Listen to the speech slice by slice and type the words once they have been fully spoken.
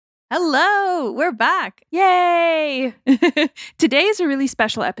Hello, we're back. Yay! Today is a really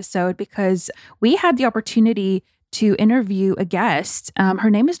special episode because we had the opportunity to interview a guest. Her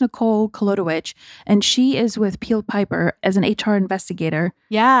name is Nichole Cholodewitsch, and she is with Piel Piper as an HR investigator.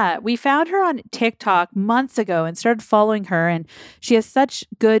 Yeah, we found her on TikTok months ago and started following her, and she has such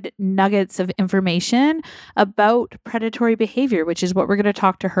good nuggets of information about predatory behavior, which is what we're going to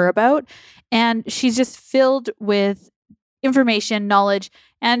talk to her about. And she's just filled with information, knowledge,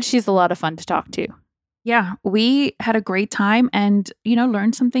 and she's a lot of fun to talk to. Yeah, we had a great time and,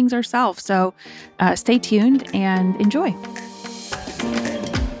 learned some things ourselves. So stay tuned and enjoy.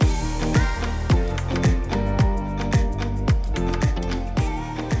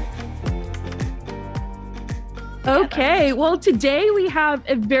 Okay, well, today we have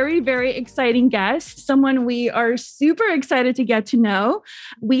a very, very exciting guest, someone we are super excited to get to know.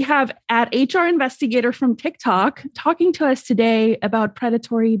 We have an HR investigator from TikTok talking to us today about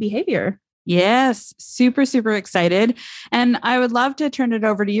predatory behavior. Yes, super, super excited. And I would love to turn it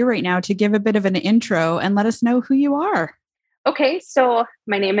over to you right now to give a bit of an intro and let us know who you are. Okay, so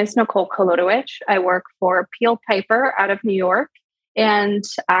my name is Nichole Cholodewitsch. I work for Piel Piper out of New York, and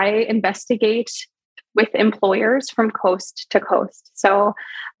I investigate with employers from coast to coast. So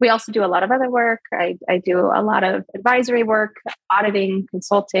we also do a lot of other work. I do a lot of advisory work, auditing,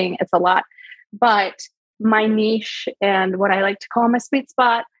 consulting. It's a lot. But my niche and what I like to call my sweet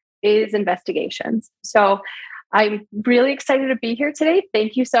spot is investigations. So I'm really excited to be here today.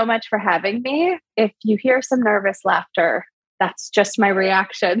 Thank you so much for having me. If you hear some nervous laughter, that's just my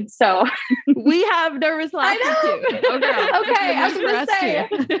reaction. So we have nervous laughter too. Okay, I was going to say.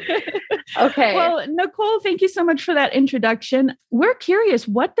 Okay. Well, Nichole, thank you so much for that introduction. We're curious,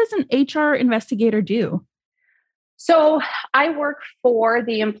 what does an HR investigator do? So I work for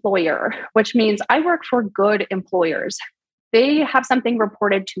the employer, which means I work for good employers. They have something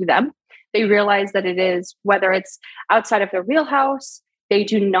reported to them. They realize that it is, whether it's outside of their wheelhouse, they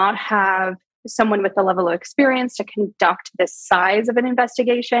do not have someone with the level of experience to conduct this size of an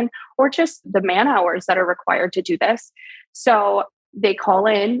investigation, or just the man hours that are required to do this. So they call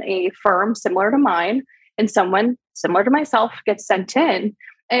in a firm similar to mine, and someone similar to myself gets sent in.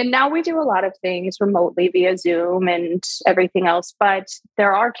 And now we do a lot of things remotely via Zoom and everything else, but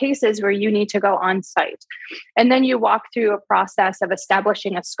there are cases where you need to go on site. And then you walk through a process of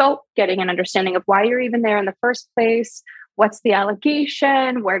establishing a scope, getting an understanding of why you're even there in the first place. What's the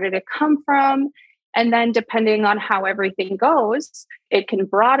allegation? Where did it come from? And then depending on how everything goes, it can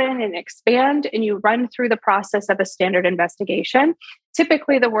broaden and expand, and you run through the process of a standard investigation.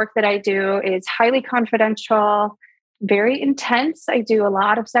 Typically, the work that I do is highly confidential, very intense. I do a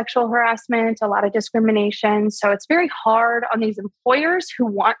lot of sexual harassment, a lot of discrimination. So it's very hard on these employers who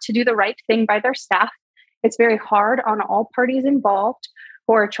want to do the right thing by their staff. It's very hard on all parties involved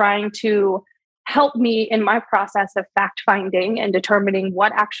who are trying to help me in my process of fact finding and determining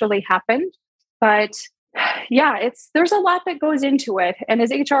what actually happened. But yeah, there's a lot that goes into it. And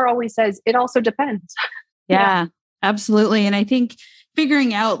as HR always says, it also depends. Yeah, absolutely. And I think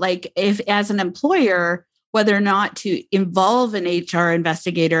figuring out, like, if as an employer, whether or not to involve an HR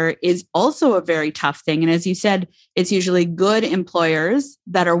investigator is also a very tough thing. And as you said, it's usually good employers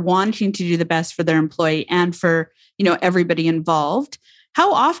that are wanting to do the best for their employee and for, everybody involved.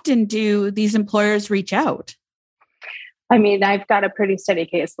 How often do these employers reach out? I mean, I've got a pretty steady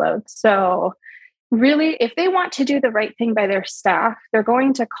caseload. So really, if they want to do the right thing by their staff, they're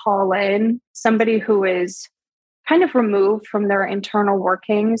going to call in somebody who is kind of removed from their internal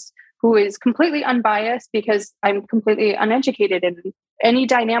workings, who is completely unbiased, because I'm completely uneducated in any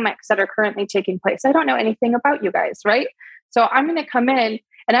dynamics that are currently taking place. I don't know anything about you guys, right? So I'm going to come in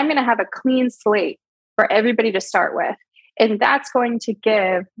and I'm going to have a clean slate for everybody to start with. And that's going to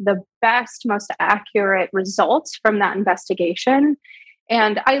give the best, most accurate results from that investigation.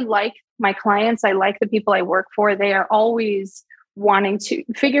 And I like my clients. I like the people I work for. They are always wanting to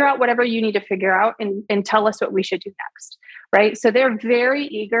figure out whatever you need to figure out and tell us what we should do next, right? So they're very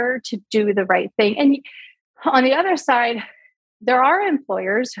eager to do the right thing. And on the other side, there are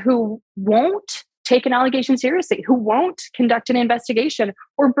employers who won't take an allegation seriously, who won't conduct an investigation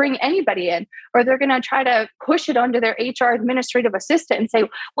or bring anybody in, or they're going to try to push it onto their HR administrative assistant and say,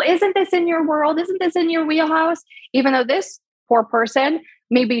 well, isn't this in your world? Isn't this in your wheelhouse? Even though this poor person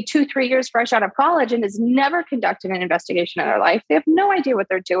may be 2-3 years fresh out of college and has never conducted an investigation in their life. They have no idea what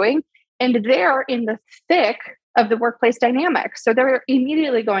they're doing. And they're in the thick of the workplace dynamic. So they're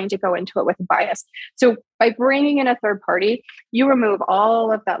immediately going to go into it with a bias. So by bringing in a third party, you remove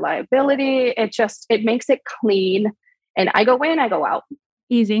all of that liability. It makes it clean. And I go in, I go out.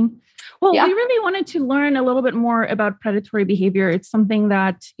 Easy. Well, Yeah. we really wanted to learn a little bit more about predatory behavior. It's something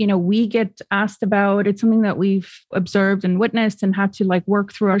that, we get asked about. It's something that we've observed and witnessed and had to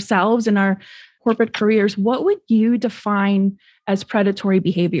work through ourselves in our corporate careers. What would you define as predatory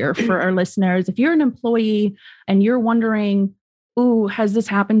behavior for our listeners? If you're an employee and you're wondering, ooh, has this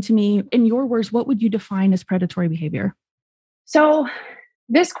happened to me? In your words, what would you define as predatory behavior? So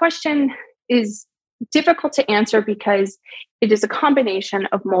this question is difficult to answer because it is a combination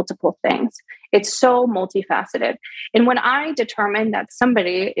of multiple things. It's so multifaceted. And when I determine that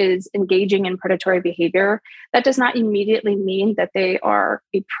somebody is engaging in predatory behavior, that does not immediately mean that they are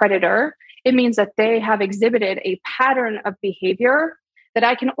a predator. It means that they have exhibited a pattern of behavior that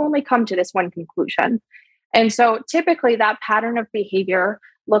I can only come to this one conclusion. And so typically that pattern of behavior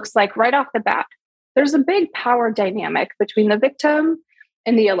looks like right off the bat, there's a big power dynamic between the victim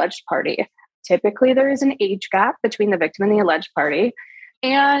and the alleged party. Typically, there is an age gap between the victim and the alleged party.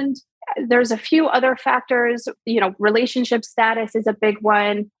 And there's a few other factors, relationship status is a big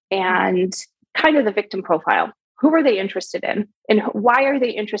one, and kind of the victim profile. Who are they interested in? And why are they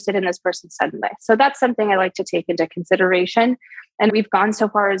interested in this person suddenly? So that's something I like to take into consideration. And we've gone so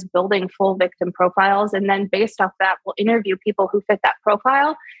far as building full victim profiles. And then based off that, we'll interview people who fit that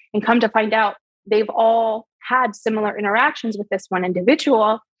profile and come to find out they've all had similar interactions with this one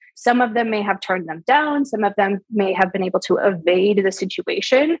individual. Some of them may have turned them down. Some of them may have been able to evade the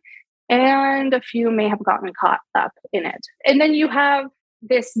situation. And a few may have gotten caught up in it. And then you have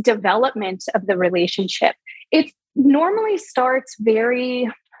this development of the relationship. It normally starts very,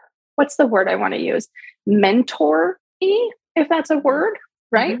 what's the word I want to use? Mentor-y, if that's a word,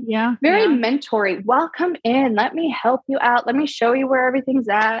 right? Yeah. Very mentor-y. Welcome in. Let me help you out. Let me show you where everything's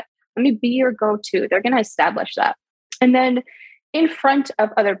at. Let me be your go-to. They're going to establish that. And then in front of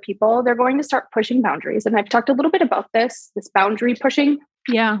other people, they're going to start pushing boundaries. And I've talked a little bit about this boundary pushing.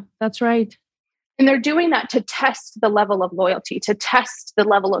 Yeah, that's right. And they're doing that to test the level of loyalty, to test the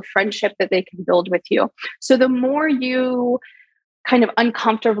level of friendship that they can build with you. So the more you kind of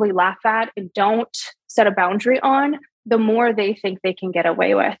uncomfortably laugh at and don't set a boundary on, the more they think they can get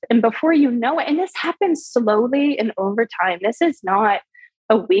away with. And before you know it, and this happens slowly and over time, this is not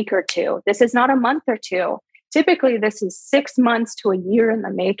a week or two. This is not a month or two. Typically, this is 6 months to a year in the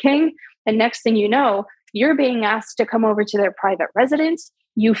making. And next thing you know, you're being asked to come over to their private residence.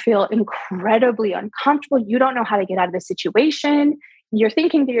 You feel incredibly uncomfortable. You don't know how to get out of the situation. You're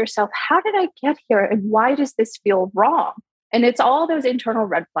thinking to yourself, how did I get here? And why does this feel wrong? And it's all those internal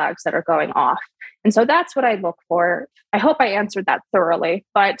red flags that are going off. And so that's what I look for. I hope I answered that thoroughly.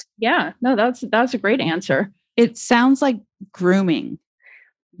 But yeah, no, that's a great answer. It sounds like grooming.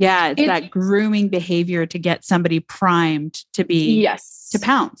 Yeah, it's that grooming behavior to get somebody primed to be, to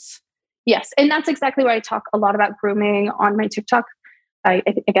pounce. Yes. And that's exactly why I talk a lot about grooming on my TikTok, I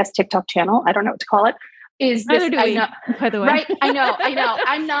guess TikTok channel. I don't know what to call it. Is this, by the way. Right? I know.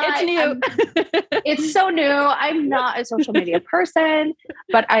 I'm not. It's new. It's so new. I'm not a social media person,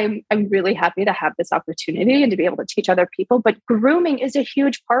 but I'm really happy to have this opportunity and to be able to teach other people. But grooming is a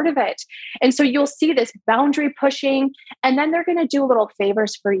huge part of it. And so you'll see this boundary pushing, and then they're going to do little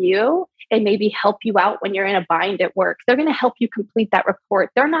favors for you and maybe help you out when you're in a bind at work. They're going to help you complete that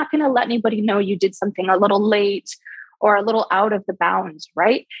report. They're not going to let anybody know you did something a little late or a little out of the bounds,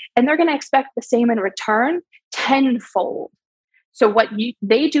 right? And they're going to expect the same in return tenfold. So what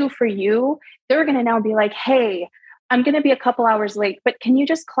they do for you, they're going to now be like, hey, I'm going to be a couple hours late, but can you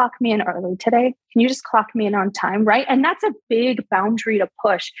just clock me in early today? Can you just clock me in on time, right? And that's a big boundary to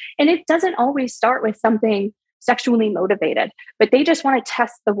push. And it doesn't always start with something sexually motivated, but they just want to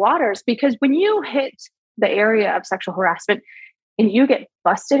test the waters, because when you hit the area of sexual harassment and you get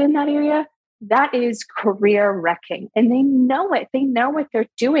busted in that area, that is career wrecking. And they know it. They know what they're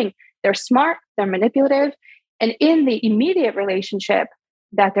doing. They're smart, they're manipulative. And in the immediate relationship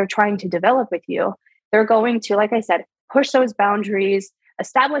that they're trying to develop with you, they're going to, like I said, push those boundaries,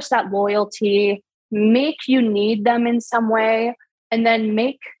 establish that loyalty, make you need them in some way, and then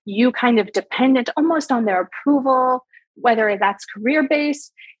make you kind of dependent almost on their approval, whether that's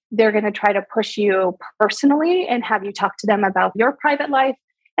career-based. They're going to try to push you personally and have you talk to them about your private life.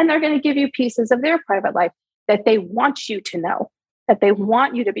 And they're going to give you pieces of their private life that they want you to know, that they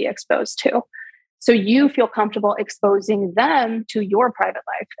want you to be exposed to. So you feel comfortable exposing them to your private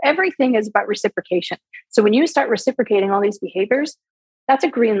life. Everything is about reciprocation. So when you start reciprocating all these behaviors, that's a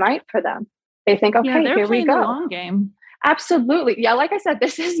green light for them. They think, okay, here we go. The long game. Absolutely. Yeah, like I said,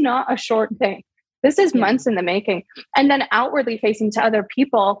 this is not a short thing. This is months in the making. And then outwardly facing to other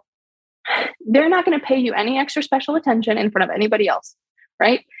people, they're not going to pay you any extra special attention in front of anybody else,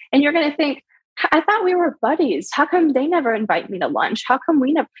 right? And you're going to think, I thought we were buddies. How come they never invite me to lunch? How come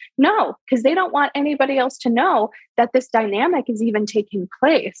we never? No, because they don't want anybody else to know that this dynamic is even taking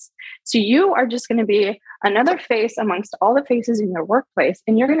place. So you are just going to be another face amongst all the faces in your workplace,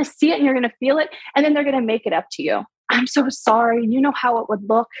 and you're going to see it and you're going to feel it, and then they're going to make it up to you. I'm so sorry. You know how it would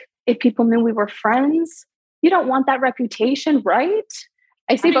look if people knew we were friends. You don't want that reputation, right?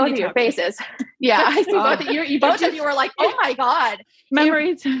 I see both of your faces. Yeah, I see both of you. Both of you were like, "Oh my god,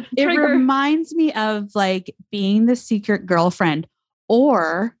 memories." It reminds me of like being the secret girlfriend,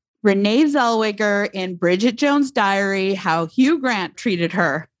 or Renee Zellweger in Bridget Jones' Diary, how Hugh Grant treated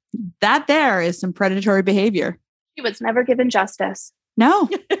her. That there is some predatory behavior. She was never given justice. No.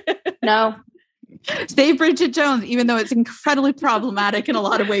 No. Save Bridget Jones, even though it's incredibly problematic in a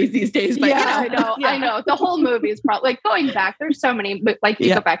lot of ways these days. But I know. The whole movie is probably like going back. There's so many, but like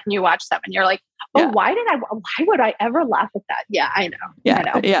you go back and you watch them and you're like, why would I ever laugh at that? Yeah, I know. I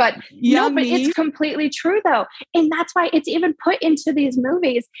know. But but it's completely true though. And that's why it's even put into these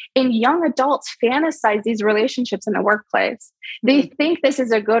movies, and young adults fantasize these relationships in the workplace. They think this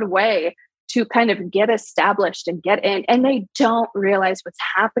is a good way to kind of get established and get in, and they don't realize what's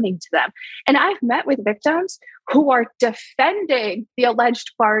happening to them. And I've met with victims who are defending the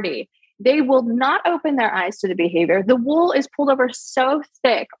alleged party. They will not open their eyes to the behavior. The wool is pulled over so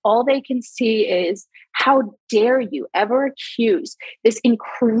thick, all they can see is, how dare you ever accuse this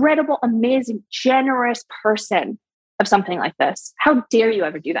incredible, amazing, generous person of something like this? How dare you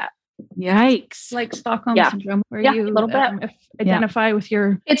ever do that? Yikes. Like Stockholm syndrome, where you a little bit identify with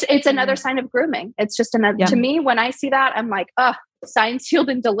your... It's another sign of grooming. It's just another, to me, when I see that, I'm like, signed, sealed,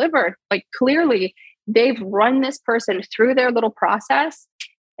 and delivered. Like clearly they've run this person through their little process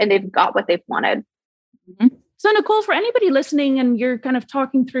and they've got what they've wanted. Mm-hmm. So Nichole, for anybody listening and you're kind of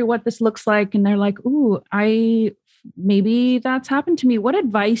talking through what this looks like and they're like, ooh, maybe that's happened to me. What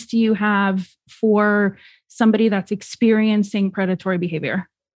advice do you have for somebody that's experiencing predatory behavior?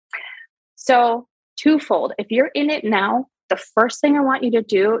 So twofold. If you're in it now, the first thing I want you to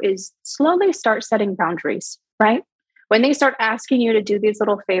do is slowly start setting boundaries, right? When they start asking you to do these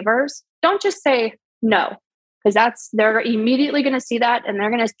little favors, don't just say no, because they're immediately going to see that and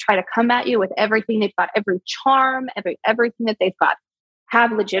they're going to try to come at you with everything they've got, every charm, everything that they've got.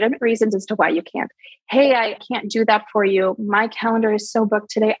 Have legitimate reasons as to why you can't. Hey, I can't do that for you. My calendar is so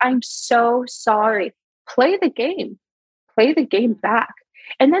booked today. I'm so sorry. Play the game. Play the game back.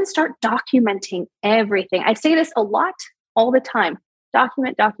 And then start documenting everything. I say this a lot, all the time.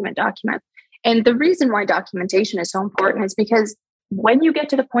 Document, document, document. And the reason why documentation is so important is because when you get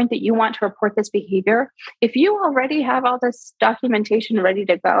to the point that you want to report this behavior, if you already have all this documentation ready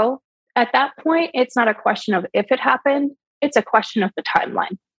to go, at that point, it's not a question of if it happened, it's a question of the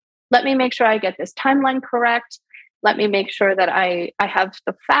timeline. Let me make sure I get this timeline correct. Let me make sure that I have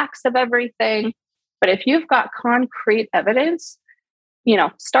the facts of everything. But if you've got concrete evidence,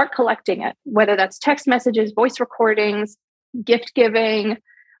 start collecting it, whether that's text messages, voice recordings, gift giving,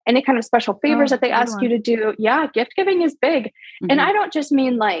 any kind of special favors that they ask you to do. Yeah, gift giving is big. Mm-hmm. And I don't just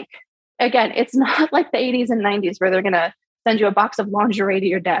mean again, it's not like the 80s and 90s where they're going to send you a box of lingerie to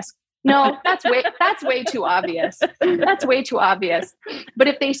your desk. No, that's way too obvious. That's way too obvious. But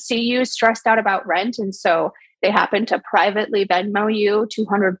if they see you stressed out about rent, and so they happen to privately Venmo you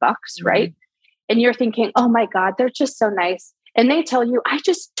 $200, right? And you're thinking, oh my God, they're just so nice. And they tell you, I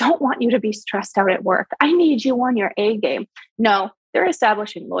just don't want you to be stressed out at work. I need you on your A game. No, they're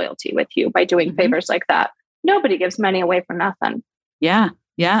establishing loyalty with you by doing favors like that. Nobody gives money away for nothing. Yeah.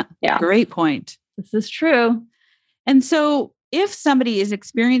 Great point. This is true. And so if somebody is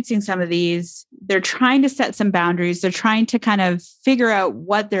experiencing some of these, they're trying to set some boundaries. They're trying to kind of figure out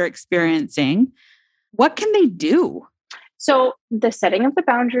what they're experiencing. What can they do? So the setting of the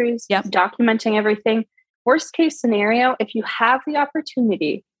boundaries, documenting everything. Worst case scenario, if you have the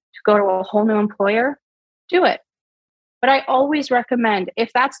opportunity to go to a whole new employer, do it. But I always recommend,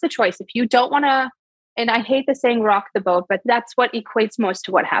 if that's the choice, if you don't want to, and I hate the saying rock the boat, but that's what equates most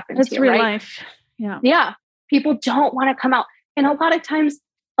to what happens it's here, real right? Life. Yeah. Yeah. People don't want to come out. And a lot of times,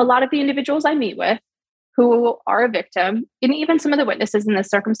 a lot of the individuals I meet with who are a victim, and even some of the witnesses in this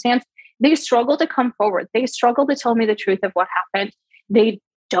circumstance, they struggle to come forward. They struggle to tell me the truth of what happened. They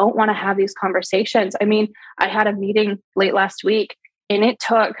don't want to have these conversations. I mean, I had a meeting late last week and it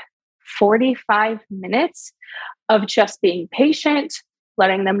took 45 minutes of just being patient,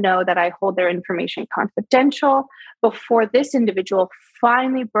 letting them know that I hold their information confidential before this individual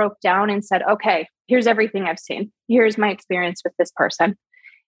finally broke down and said, okay, here's everything I've seen. Here's my experience with this person.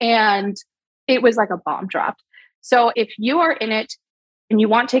 And it was like a bomb dropped. So if you are in it and you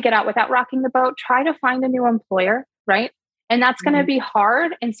want to get out without rocking the boat, try to find a new employer, right? And that's going to be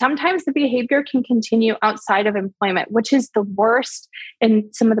hard. And sometimes the behavior can continue outside of employment, which is the worst in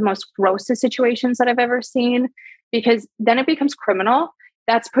some of the most grossest situations that I've ever seen, because then it becomes criminal.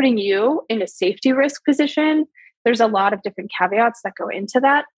 That's putting you in a safety risk position. There's a lot of different caveats that go into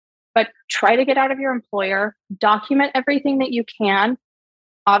that, but try to get out of your employer, document everything that you can.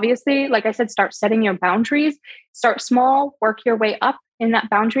 Obviously, like I said, start setting your boundaries, start small, work your way up in that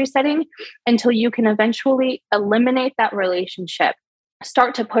boundary setting until you can eventually eliminate that relationship.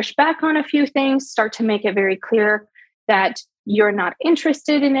 Start to push back on a few things, start to make it very clear that you're not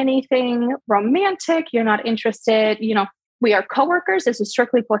interested in anything romantic. You're not interested, we are coworkers. This is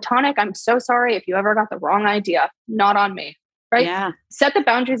strictly platonic. I'm so sorry if you ever got the wrong idea. Not on me, right? Yeah. Set the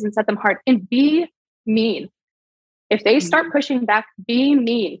boundaries and set them hard and be mean. If they start pushing back, be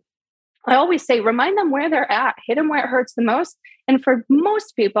mean. I always say, remind them where they're at, hit them where it hurts the most. And for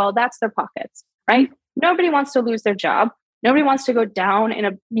most people, that's their pockets, right? Nobody wants to lose their job. Nobody wants to go down in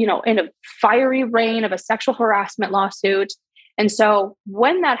a fiery rain of a sexual harassment lawsuit. And so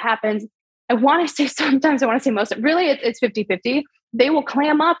when that happens, I want to say sometimes, I want to say most, really it's 50-50. They will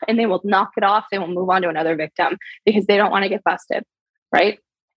clam up and they will knock it off. They will move on to another victim because they don't want to get busted, right?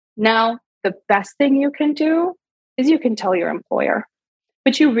 Now, the best thing you can do is you can tell your employer,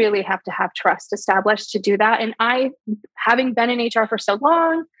 but you really have to have trust established to do that. And having been in HR for so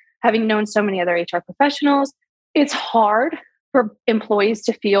long, having known so many other HR professionals, it's hard for employees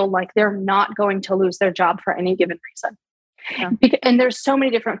to feel like they're not going to lose their job for any given reason. Yeah. And there's so many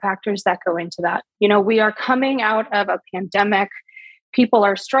different factors that go into that. We are coming out of a pandemic. People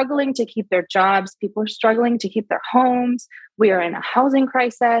are struggling to keep their jobs. People are struggling to keep their homes. We are in a housing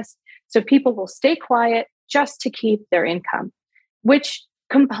crisis. So people will stay quiet just to keep their income, which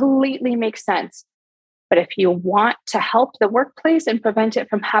completely makes sense. But if you want to help the workplace and prevent it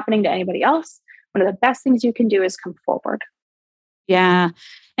from happening to anybody else, one of the best things you can do is come forward. Yeah.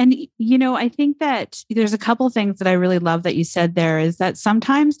 And, I think that there's a couple of things that I really love that you said there is that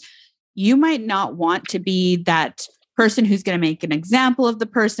sometimes you might not want to be that person who's going to make an example of the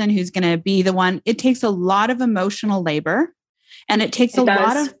person who's going to be the one. It takes a lot of emotional labor and it takes a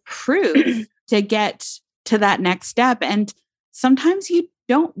lot of proof to get to that next step. And sometimes you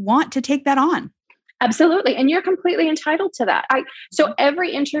don't want to take that on. Absolutely. And you're completely entitled to that. So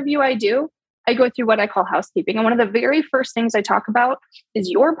every interview I do, I go through what I call housekeeping. And one of the very first things I talk about is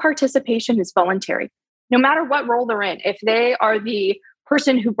your participation is voluntary, no matter what role they're in. If they are the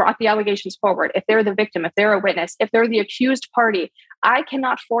person who brought the allegations forward, if they're the victim, if they're a witness, if they're the accused party, I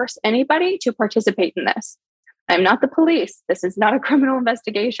cannot force anybody to participate in this. I'm not the police. This is not a criminal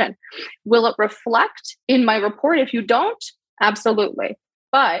investigation. Will it reflect in my report if you don't? Absolutely.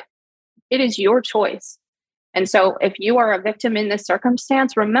 But it is your choice. And so if you are a victim in this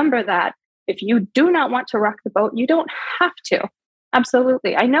circumstance, remember that if you do not want to rock the boat, you don't have to.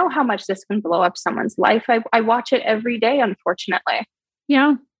 Absolutely. I know how much this can blow up someone's life. I watch it every day, unfortunately.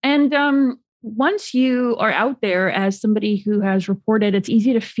 Yeah. And once you are out there as somebody who has reported, it's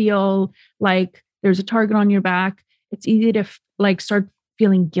easy to feel like there's a target on your back. It's easy to start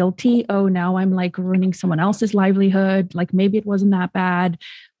feeling guilty. Oh, now I'm ruining someone else's livelihood. Maybe it wasn't that bad.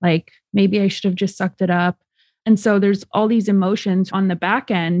 Maybe I should have just sucked it up. And so there's all these emotions on the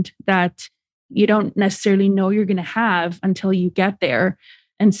back end that you don't necessarily know you're going to have until you get there.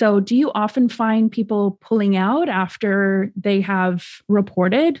 And so do you often find people pulling out after they have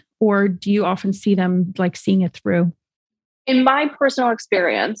reported, or do you often see them seeing it through? In my personal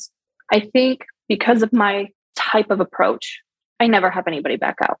experience, I think because of my type of approach, I never have anybody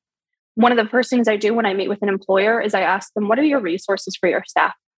back out. One of the first things I do when I meet with an employer is I ask them, what are your resources for your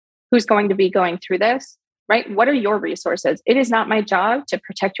staff? Who's going to be going through this? Right? What are your resources? It is not my job to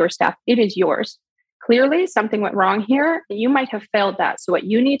protect your staff. It is yours. Clearly, something went wrong here. You might have failed that. So what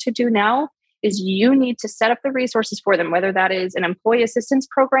you need to do now is you need to set up the resources for them, whether that is an employee assistance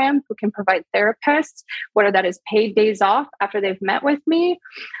program who can provide therapists, whether that is paid days off after they've met with me,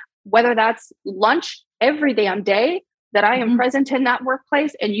 whether that's lunch every damn day that I am present in that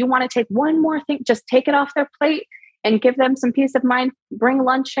workplace. And you want to take one more thing, just take it off their plate and give them some peace of mind, bring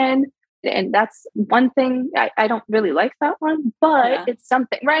lunch in. And that's one thing. I don't really like that one, but it's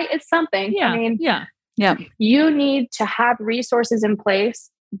something, right? It's something. Yeah. I mean, yeah. You need to have resources in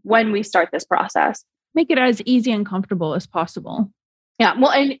place when we start this process. Make it as easy and comfortable as possible. Yeah. Well,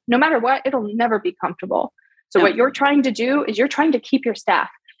 and no matter what, it'll never be comfortable. So what you're trying to do is you're trying to keep your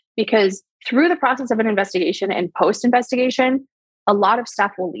staff, because through the process of an investigation and post-investigation, a lot of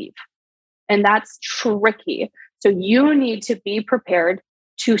staff will leave. And that's tricky. So you need to be prepared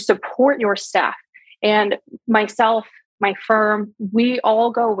to support your staff. And myself, my firm, we all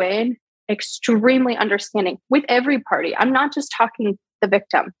go in extremely understanding with every party. I'm not just talking the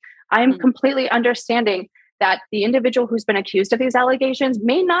victim. I'm completely understanding that the individual who's been accused of these allegations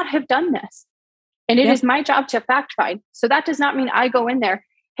may not have done this. And it is my job to fact find. So that does not mean I go in there,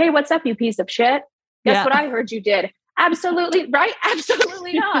 hey, what's up, you piece of shit? Guess what I heard you did? Absolutely, right?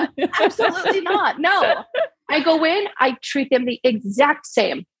 Absolutely not. Absolutely not. No. I go in, I treat them the exact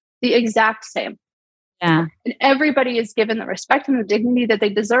same. The exact same. Yeah. And everybody is given the respect and the dignity that they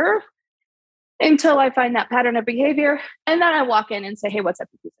deserve until I find that pattern of behavior. And then I walk in and say, hey, what's up,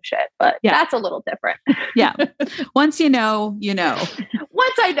 you piece of shit? But that's a little different. Yeah. Once you know, you know.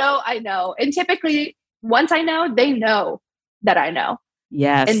 Once I know, I know. And typically, once I know, they know that I know.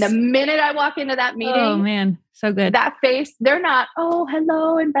 Yes. And the minute I walk into that meeting, oh man, so good. That face, they're not, oh,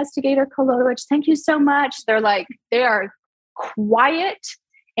 hello, investigator Cholodewitsch. Thank you so much. They're like, they are quiet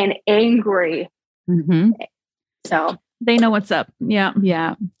and angry. Mm-hmm. So they know what's up. Yeah.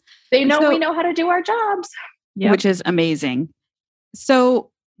 Yeah. They know we know how to do our jobs. Yep. Which is amazing.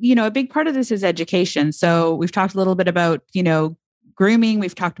 So, a big part of this is education. So we've talked a little bit about, grooming.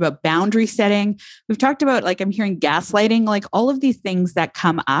 We've talked about boundary setting. We've talked about, like, I'm hearing gaslighting, like all of these things that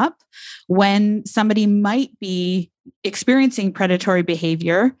come up when somebody might be experiencing predatory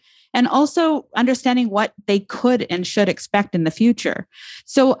behavior, and also understanding what they could and should expect in the future.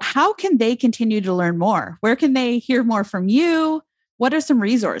 So how can they continue to learn more? Where can they hear more from you? What are some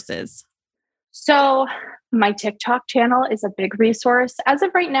resources? So my TikTok channel is a big resource. As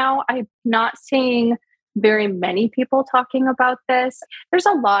of right now, I'm not seeing very many people talking about this. There's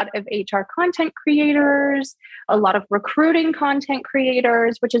a lot of HR content creators, a lot of recruiting content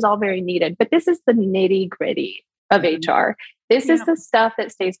creators, which is all very needed. But this is the nitty gritty of HR. This is the stuff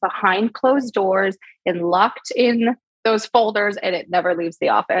that stays behind closed doors and locked in those folders, and it never leaves the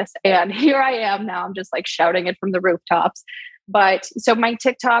office. And here I am now, I'm just like shouting it from the rooftops. But so my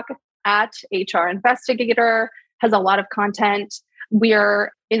TikTok at HR Investigator has a lot of content.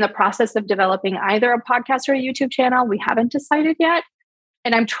 We're in the process of developing either a podcast or a YouTube channel. We haven't decided yet.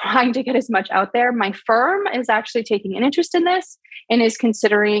 And I'm trying to get as much out there. My firm is actually taking an interest in this and is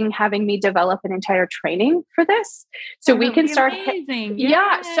considering having me develop an entire training for this. So we can start. Amazing.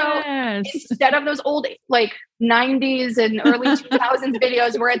 Yeah. So instead of those old like 90s and early 2000s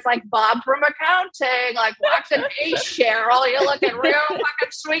videos where it's like Bob from accounting, like watch and pay Cheryl, you're looking real fucking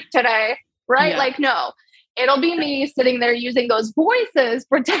sweet today. Right? Yeah. Like, no, it'll be me sitting there using those voices,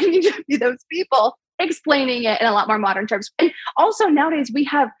 pretending to be those people, explaining it in a lot more modern terms. And also nowadays we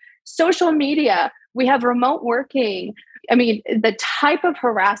have social media, we have remote working. I mean, the type of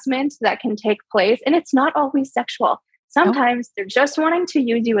harassment that can take place, and it's not always sexual. Sometimes they're just wanting to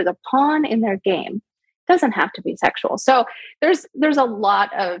use you as a pawn in their game. It doesn't have to be sexual. So there's a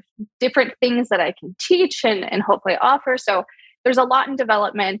lot of different things that I can teach and hopefully offer. So there's a lot in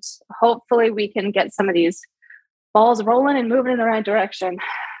development. Hopefully we can get some of these balls rolling and moving in the right direction.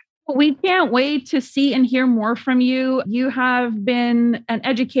 We can't wait to see and hear more from you. You have been an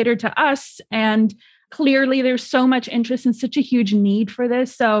educator to us, and clearly there's so much interest and such a huge need for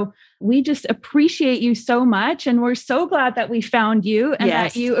this. So we just appreciate you so much. And we're so glad that we found you and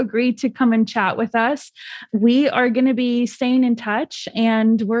that you agreed to come and chat with us. We are going to be staying in touch,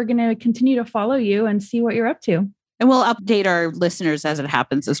 and we're going to continue to follow you and see what you're up to. And we'll update our listeners as it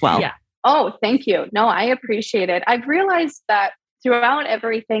happens as well. Yeah. Oh, thank you. No, I appreciate it. I've realized that throughout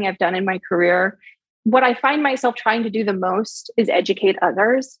everything I've done in my career, what I find myself trying to do the most is educate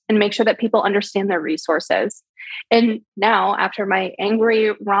others and make sure that people understand their resources. And now, after my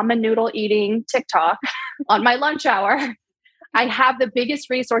angry ramen noodle eating TikTok on my lunch hour, I have the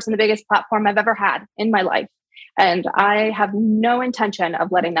biggest resource and the biggest platform I've ever had in my life. And I have no intention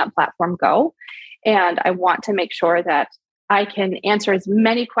of letting that platform go. And I want to make sure that I can answer as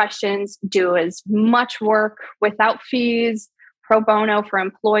many questions, do as much work without fees, pro bono for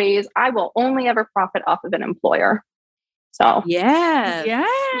employees. I will only ever profit off of an employer. So yes,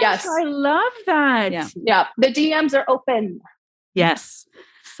 I love that. Yeah. The DMs are open. Yes.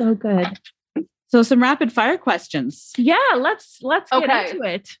 So good. So some rapid fire questions. Yeah, let's get into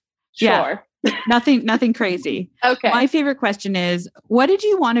it. Sure. Yeah. Nothing crazy. Okay. My favorite question is, what did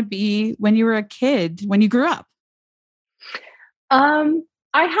you want to be when you were a kid, when you grew up? I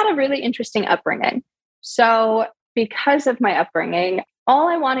had a really interesting upbringing. So because of my upbringing, all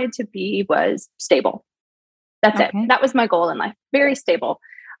I wanted to be was stable. That's it. That was my goal in life. Very stable.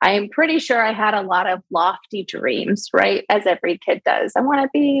 I am pretty sure I had a lot of lofty dreams, right? As every kid does. I want to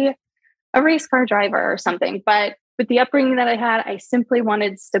be a race car driver or something. But with the upbringing that I had, I simply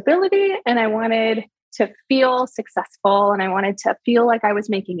wanted stability, and I wanted to feel successful, and I wanted to feel like I was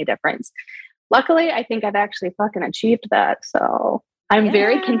making a difference. Luckily, I think I've actually fucking achieved that. So I'm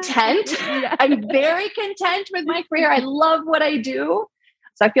very content. I'm very content with my career. I love what I do.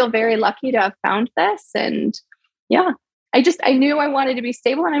 So I feel very lucky to have found this. And yeah, I knew I wanted to be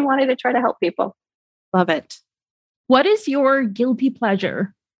stable and I wanted to try to help people. Love it. What is your guilty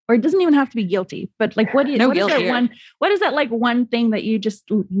pleasure? Or it doesn't even have to be guilty, but like what is that like one thing that you just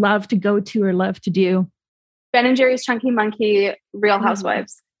love to go to or love to do? Ben and Jerry's Chunky Monkey, Real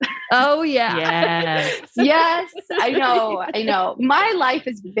Housewives. Oh yeah. Yes. Yes, I know. My life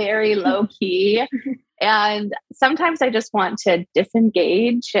is very low key. And sometimes I just want to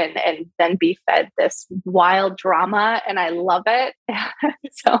disengage and then be fed this wild drama. And I love it.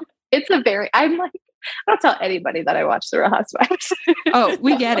 So I'm like, I don't tell anybody that I watch The Real Housewives. Oh,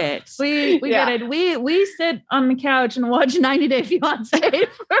 we get it. We get it. We sit on the couch and watch 90 Day Fiance forever.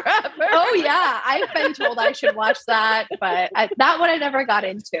 Oh yeah. I've been told I should watch that, but that one I never got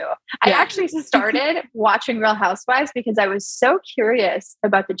into. I actually started watching Real Housewives because I was so curious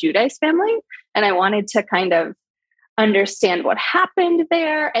about the Giudice family and I wanted to kind of understand what happened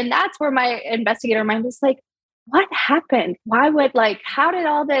there. And that's where my investigator mind was like, what happened? How did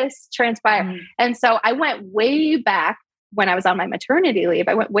all this transpire? Mm-hmm. And so I went way back when I was on my maternity leave.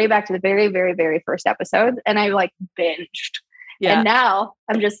 I went way back to the very, very, very first episode and I binged. Yeah. And now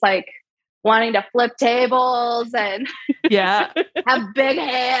I'm just wanting to flip tables and have big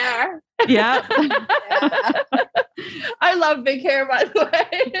hair. Yeah. I love big hair, by the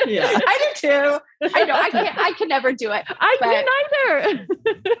way. Yeah. I do too. I know. I can never do it. I can neither.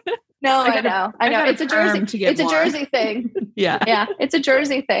 No, I know. It's a Jersey thing. Yeah. Yeah. It's a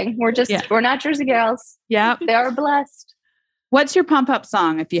Jersey thing. We're not Jersey girls. Yeah. They are blessed. What's your pump up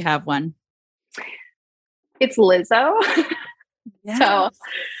song if you have one? It's Lizzo. Yes. So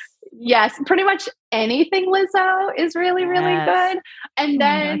yes, pretty much anything Lizzo is really, really good. And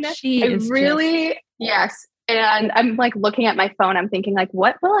then yes. And I'm looking at my phone. I'm thinking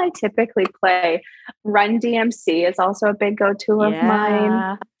what will I typically play? Run DMC is also a big go-to of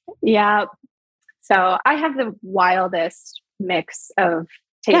mine. Yeah. So I have the wildest mix of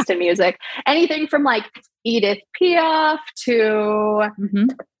taste in music. Anything from Edith Piaf to,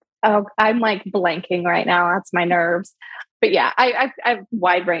 I'm blanking right now. That's my nerves. But yeah, I have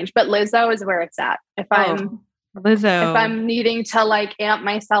wide range, but Lizzo is where it's at. If I'm needing to amp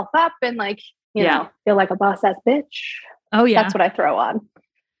myself up and feel like a boss ass bitch. Oh yeah. That's what I throw on.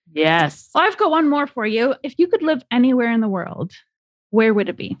 Yes. Well, I've got one more for you. If you could live anywhere in the world, where would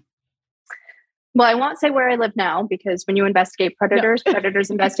it be? Well, I won't say where I live now because when you investigate predators, predators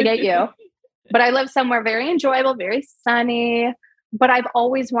investigate you. But I live somewhere very enjoyable, very sunny. But I've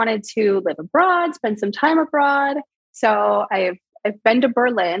always wanted to live abroad, spend some time abroad. So I've been to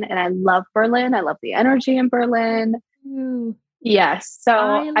Berlin and I love Berlin. I love the energy in Berlin. Ooh. Yes. So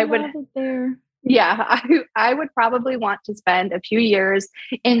I would love it there. Yeah, I would probably want to spend a few years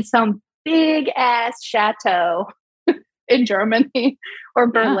in some big ass chateau in Germany or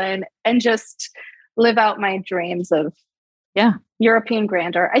Berlin and just live out my dreams of European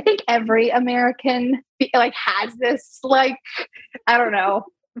grandeur. I think every American has this I don't know,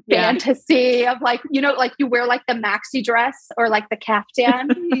 fantasy of you wear the maxi dress or the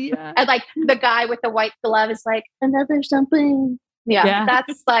caftan and the guy with the white glove is another something.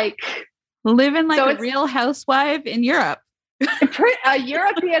 That's living a real housewife in Europe. A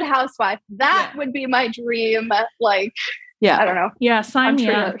European housewife. That would be my dream. I don't know. Yeah, sign me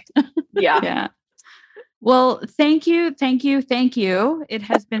up. Yeah. Well, thank you. It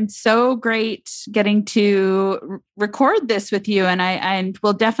has been so great getting to record this with you. And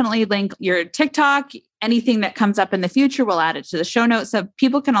we'll definitely link your TikTok, anything that comes up in the future, we'll add it to the show notes so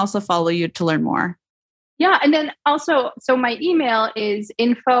people can also follow you to learn more. Yeah. And then also, so my email is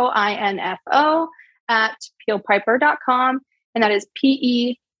info@peelpiper.com. And that is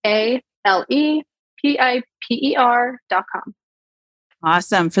PEALEPIPER.com.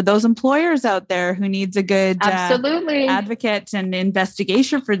 Awesome. For those employers out there who needs a good advocate and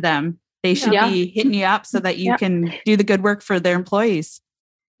investigation for them, they should be hitting you up so that you can do the good work for their employees.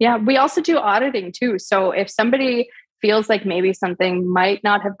 Yeah. We also do auditing too. So if somebody feels like maybe something might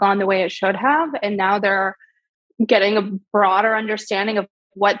not have gone the way it should have, and now they're getting a broader understanding of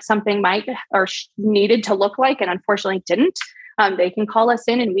what something might or needed to look like, and unfortunately didn't, they can call us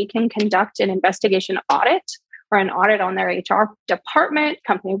in and we can conduct an investigation audit or an audit on their HR department,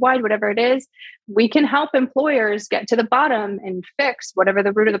 company-wide, whatever it is. We can help employers get to the bottom and fix whatever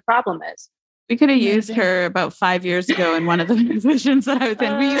the root of the problem is. We could have used her about 5 years ago in one of the positions that I was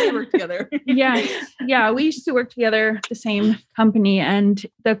in. We used to work together. Yeah, we used to work together at the same company, and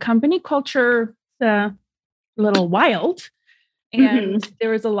the company culture, a little wild. And there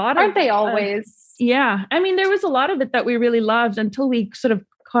was a lot Aren't they always? Yeah. I mean, there was a lot of it that we really loved until we sort of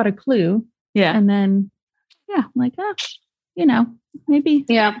caught a clue. Yeah. And then, like, maybe.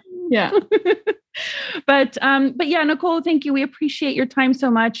 Yeah. Yeah. But yeah, Nichole, thank you. We appreciate your time so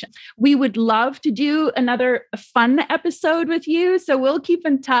much. We would love to do another fun episode with you. So we'll keep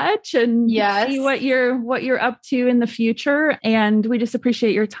in touch and see what you're up to in the future. And we just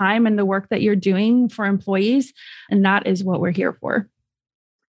appreciate your time and the work that you're doing for employees. And that is what we're here for.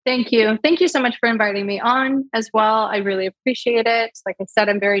 Thank you. Thank you so much for inviting me on as well. I really appreciate it. Like I said,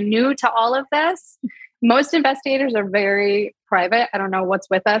 I'm very new to all of this. Most investigators are very private. I don't know what's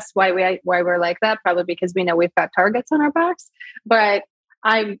with us, why we're like that. Probably because we know we've got targets on our backs. But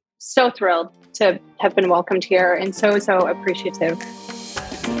I'm so thrilled to have been welcomed here and so appreciative.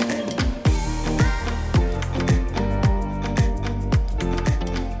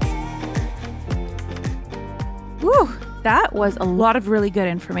 Whew, that was a lot of really good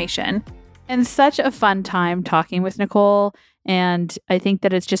information. And such a fun time talking with Nichole. And I think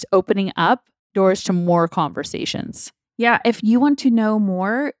that it's just opening up doors to more conversations. Yeah, if you want to know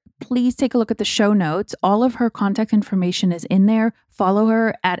more, please take a look at the show notes. All of her contact information is in there. Follow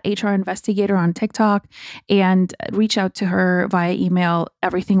her at HR Investigator on TikTok and reach out to her via email.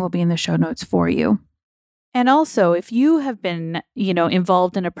 Everything will be in the show notes for you. And also, if you have been,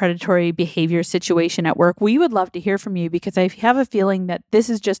 involved in a predatory behavior situation at work, we would love to hear from you because I have a feeling that this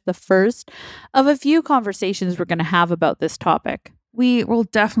is just the first of a few conversations we're going to have about this topic. We will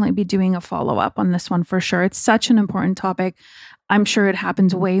definitely be doing a follow-up on this one for sure. It's such an important topic. I'm sure it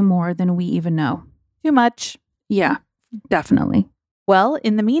happens way more than we even know. Too much. Yeah, definitely. Well,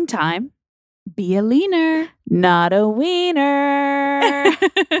 in the meantime, be a leaner, not a wiener.